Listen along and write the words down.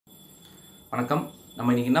வணக்கம்.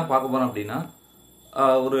 நம்ம இன்னைக்கு என்ன பார்க்க போறோம் அப்படின்னா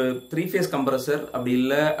ஒரு 3 ஃபேஸ் கம்ப்ரஸர் அப்படி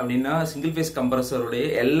இல்லை அப்படின்னா சிங்கிள் ஃபேஸ் கம்ப்ரஸருடைய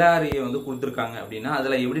LRA வந்து கொடுத்துருக்காங்க அப்படின்னா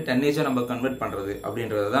அதில் எப்படி டன்னேஜாக நம்ம கன்வெர்ட் பண்ணுறது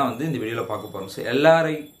அப்படின்றத தான் வந்து இந்த வீடியோவில் பார்க்க போகிறோம். ஸோ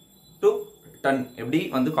LRA டு டன் எப்படி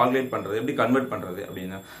வந்து கால்குலேட் பண்ணுறது, எப்படி கன்வெர்ட் பண்ணுறது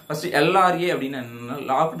அப்படின்னா ஃபர்ஸ்ட் LRA அப்படின்னா என்னன்னா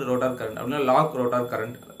லாக்டு ரோட்டார் கரண்ட் அப்படின்னா லாக் ரோட்டார்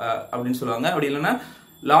கரண்ட் அப்படின்னு சொல்லுவாங்க. அப்படி இல்லைன்னா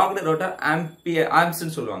லாக்டு ரோட்டார்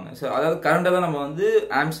ஆம்ப்ஸ்ன்னு சொல்லுவாங்க. ஸோ அதாவது கரண்ட்டை தான் நம்ம வந்து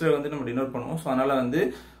ஆம்ப்ஸில் வந்து நம்ம டினோட் பண்ணுவோம். ஸோ அதனால் வந்து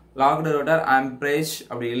locked rotor amperage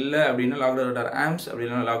அப்படி இல்லை அப்படின்னா locked rotor amps அப்படி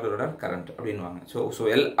இல்லைன்னா locked rotor current அப்படின்வாங்க. ஸோ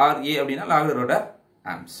LRA அப்படின்னா locked rotor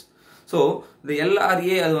amps. ஸோ இந்த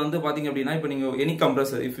LRA அது வந்து பார்த்தீங்க அப்படின்னா இப்போ நீங்கள் any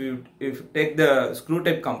compressor if take the screw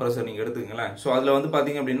type compressor நீங்கள் எடுத்துக்கங்களேன். ஸோ அதில் வந்து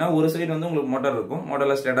பார்த்தீங்க அப்படின்னா ஒரு சைடு வந்து உங்களுக்கு மோட்டார் இருக்கும்,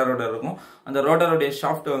 மோட்டாரில் ஸ்டேட்டர் ரோட்டார் இருக்கும். அந்த ரோட்டாரோடைய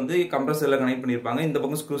ஷாஃப்ட்டை வந்து கம்ப்ரஸரில் கனெக்ட் பண்ணியிருப்பாங்க. இந்த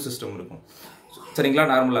பக்கம் ஸ்க்ரூ சிஸ்டம் இருக்கும், சரிங்களா,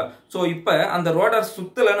 நார்மலா. ஸோ இப்போ அந்த ரோட்டார்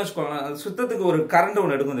சுத்தலன்னு வச்சுக்கோங்க, சுத்தத்துக்கு ஒரு கரண்ட்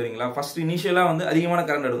ஒன்று எடுக்கும் தெரியுங்களா. ஃபர்ஸ்ட் இனிஷியலாக வந்து அதிகமான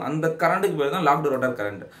கரண்ட் எடுக்கும். அந்த கரண்ட்டுக்கு பேர் தான் லாக்டு ரோட்டார்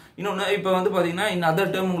கரண்ட். இன்னொன்று இப்போ வந்து பார்த்தீங்கன்னா இன்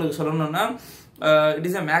அதர் டேர்ம் உங்களுக்கு சொல்லணும்னா it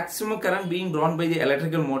is a maximum current being drawn by the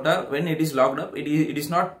electrical motor when it is locked up. It is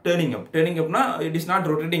not turning up. Turning up na it is not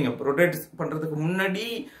rotating up. Rotate பண்றதுக்கு முன்னாடி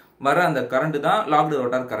வர அந்த current தான் logged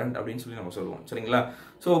rotor current அப்படின்னு சொல்லி நம்ம சொல்லுவோம், சரிங்களா.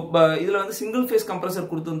 ஸோ இதுல வந்து சிங்கிள் ஃபேஸ் கம்ப்ரஸர்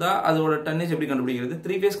கொடுத்திருந்தா அதோட டன்னேஜ் எப்படி கண்டுபிடிக்கிறது,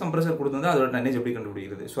 3 ஃபேஸ் கம்ப்ரஸர் கொடுத்திருந்தா அதோட டன்னேஜ் எப்படி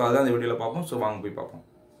கண்டுபிடிக்கிறது, ஸோ அதான் இந்த வீடியோல பார்ப்போம். ஸோ வாங்க போய் பார்ப்போம்.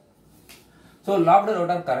 So logged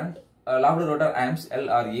rotor current, logged rotor amps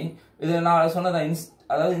LRA, இது நான் சொன்னதான்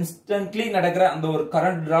அதாவது இன்ஸ்டன்ட்லி நடக்கிற அந்த ஒரு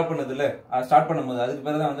கரண்ட் டிராப் பண்ணதுல ஸ்டார்ட் பண்ணும்போது அதுக்கு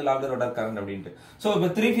பேர் தான் வந்து லாக்டு ரோட்டார் கரண்ட் அப்படின்ட்டு. ஸோ இப்போ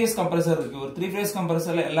 3 ஃபேஸ் கம்ப்ரஸர் இருக்கு. ஒரு 3 ஃபேஸ்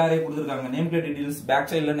கம்ப்ரஸர்ல LRA கொடுத்துருக்காங்க, நேம் பிளேட் டீடைல்ஸ் பேக்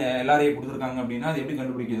சைட்ல LRA கொடுத்துருக்காங்க அப்படின்னா அது எப்படி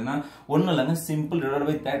கண்டுபிடிக்குதுன்னா ஒன்னும் இல்லைங்க, சிம்பிள் டிவைட்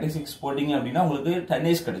பை 36 போட்டிங்க அப்படின்னா உங்களுக்கு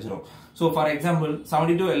டன்னேஜ் கிடைச்சிரும். ஸோ ஃபார் எக்ஸாம்பிள்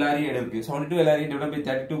 72 LRA இருக்கு, 72 LRA டிவைட் பை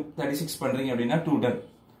 36 பண்றீங்க அப்படின்னா 2 டன்.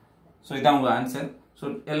 ஸோ இதான் உங்க answer. So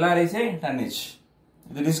LRA say tonnage.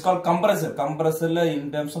 It is called compressor. Compressor in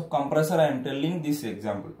terms of compressor I am telling this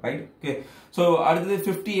example, right? Okay. So அடுத்து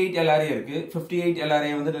 58 LRA இருக்கு. 58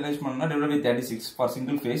 LRA வந்து tonnage பண்ணனும்னா divided by 36 for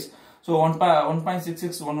single phase. So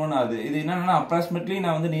 1.6611 ஆகுது. இது என்னன்னா approximately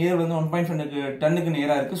நான் வந்து near வந்து 1.5 டன்னுக்கு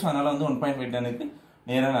நியரா இருக்கு. சோ அதனால வந்து 1.5 டன்னுக்கு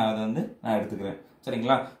நியரா நான் அதை வந்து நான் எடுத்துக்கிறேன்,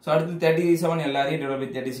 சரிங்களா. ஸோ அடுத்து 37 LRA டிவைட் பை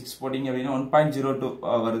 36 போட்டிங்க அப்படின்னா 1.02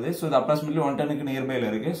 வருது. ஸோ இது அப்ராக்சிமேட்லி 1 டன்னுக்கு நியர்பைல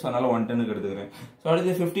இருக்கு. ஸோ அதனால 1 டன்னுக்கு எடுத்துக்கிறேன். ஸோ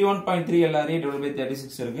அடுத்து 51.3 LRA டிவைட் பை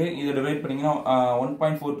 36 இருக்கு. இதை டிவைட் பண்ணீங்கன்னா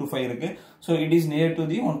 1.425 இருக்கு. So it is near to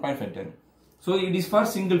the 1.5 ton. So it is for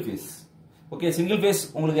single phase. Okay, single phase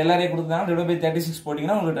உங்களுக்கு LRA கொடுத்தாங்க டிவைட் பை 36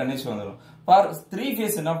 போட்டீங்கன்னா உங்களுக்கு டன்னேஜ் வந்துடும். ஃபார் 3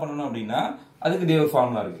 ஃபேஸ் என்ன பண்ணணும் அப்படின்னா அதுக்கு ஒரு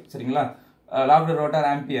ஃபார்முலா இருக்கு, சரிங்களா. Logged rotor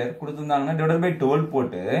ampere கொடுத்திருந்தாங்கன்னா divide by 12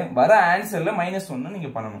 போட்டு வர ஆன்சர்ல -1 நீங்க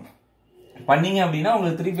பண்ணணும். பண்ணீங்க அப்படின்னா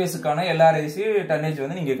உங்களுக்கு 3 ஃபேஸுக்கான LRAC டன்னேஜ்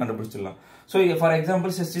வந்து நீங்க கண்டுபிடிச்சிடலாம். ஸோ ஃபார்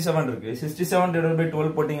எக்ஸாம்பிள் 67 இருக்கு. 67 டிவைட் பை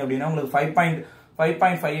 12 போட்டீங்க அப்படின்னா உங்களுக்கு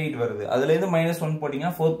 5.58 வருது. அதுல இருந்து -1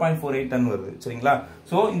 போட்டீங்கன்னா 4.48 டன் வருது, சரிங்களா.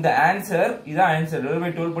 ஸோ இந்த ஆன்சர் இதான் ஆன்சர். டிவைட்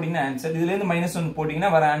பை 12 போட்டீங்கன்னா ஆன்சர். இதுல இருந்து -1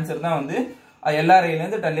 போட்டீங்கன்னா வர ஆன்சர் தான் வந்து LRA ல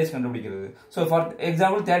இருந்து டன்னேஜ் கண்டுபிடிக்கிறது. ஸோ ஃபார்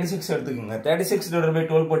எக்ஸாம்பிள் 36 எடுத்துக்கோங்க. 36 டிவைட் பை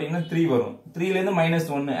 12 போட்டீங்கன்னா 3 வரும். 3ல இருந்து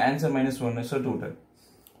 -1 ஆன்சர் -1, ஸோ 2 டன்.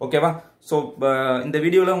 ஓகேவா. ஸோ இந்த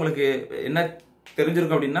வீடியோல உங்களுக்கு என்ன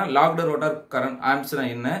தெரிஞ்சிருக்கும் அப்படின்னா லாக்டு ரோட்டார் கரண்ட் ஆம்ப்ஸ்னா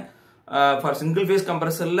என்ன, ஃபார் சிங்கிள் ஃபேஸ்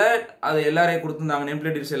கம்ப்ரஸர்ல அது LRA கொடுத்திருந்தாங்க, நேம்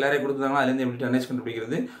பிளேட் டீடைல்ஸ் LRA கொடுத்திருந்தாங்க, அதுல இருந்து எப்படி டன்னேஜ்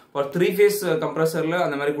கண்டுபிடிக்கிறது. ஃபார் 3 ஃபேஸ் கம்ப்ரஸர்ல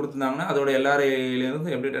அந்த மாதிரி கொடுத்திருந்தாங்கன்னா அதோட LRA ல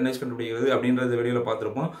இருந்து எப்படி டன்னேஜ் கண்டுபிடிக்கிறது அப்படின்றத வீடியோல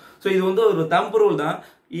பார்த்திருப்போம். ஸோ இது வந்து ஒரு தம்ப் ரூல் தான்.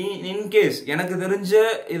 இன்கேஸ் எனக்கு தெரிஞ்ச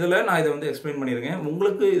இதுல நான் இதை வந்து எக்ஸ்பிளைன் பண்ணிருக்கேன்.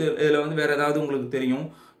 உங்களுக்கு இதுல வந்து வேற ஏதாவது உங்களுக்கு தெரியும்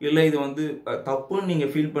இல்ல இது வந்து தப்புன்னு நீங்க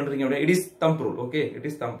ஃபீல் பண்றீங்க அப்படின்னா it is thumb rule. Okay, it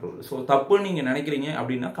is thumb rule. So தப்புன்னு நீங்க நினைக்கிறீங்க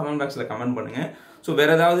அப்படின்னா கமெண்ட் பாக்ஸ்ல கமெண்ட் பண்ணுங்க. ஸோ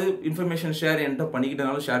வேற ஏதாவது இன்ஃபர்மேஷன் ஷேர் என்கிட்ட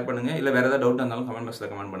பண்ணிக்கிட்டனாலும் ஷேர் பண்ணுங்க, இல்ல வேற ஏதாவது டவுட் இருந்தாலும் கமெண்ட் பாக்ஸ்ல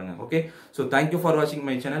கமெண்ட் பண்ணுங்க. ஓகே, ஸோ தேங்க்யூ ஃபார் வாட்சிங்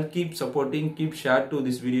my channel. Keep supporting, keep share to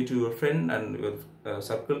this video to your friend and your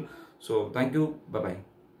circle. So thank you, by by.